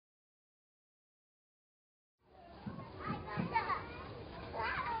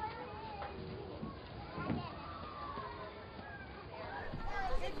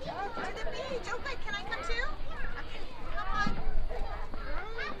good. Can I come too? Okay, come on.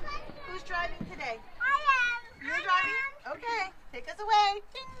 Who's driving today? I am. You're driving? Okay, take us away.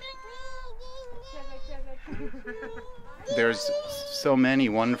 Ding, ding. There's so many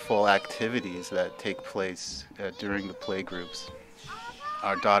wonderful activities that take place during the playgroups.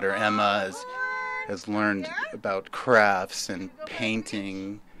 Our daughter Emma has learned about crafts and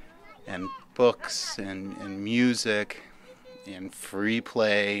painting and books and music and free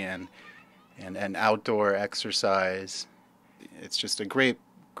play and outdoor exercise. It's just a great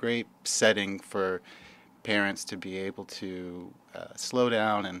setting for parents to be able to slow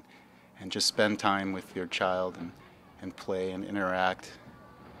down and just spend time with your child and play and interact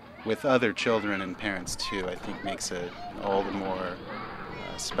with other children and parents too. I think makes it all the more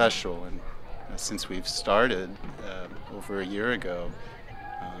special. And since we've started over a year ago,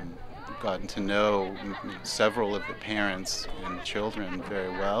 we've gotten to know several of the parents and children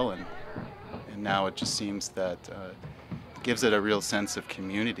very well, and now it just seems that it gives it a real sense of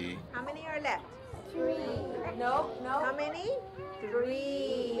community. How many are left? 3. No. How many?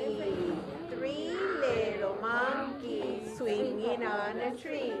 3. 3 little monkeys swinging on a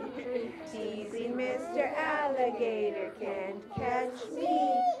tree. Teasing Mr. Alligator, can't catch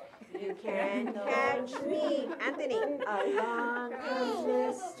me. You can't catch me. Anthony. Along comes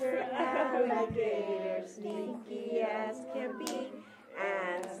Mr. Alligator, sneaky as can be,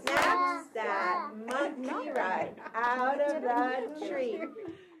 and snaps that monkey right out of the tree.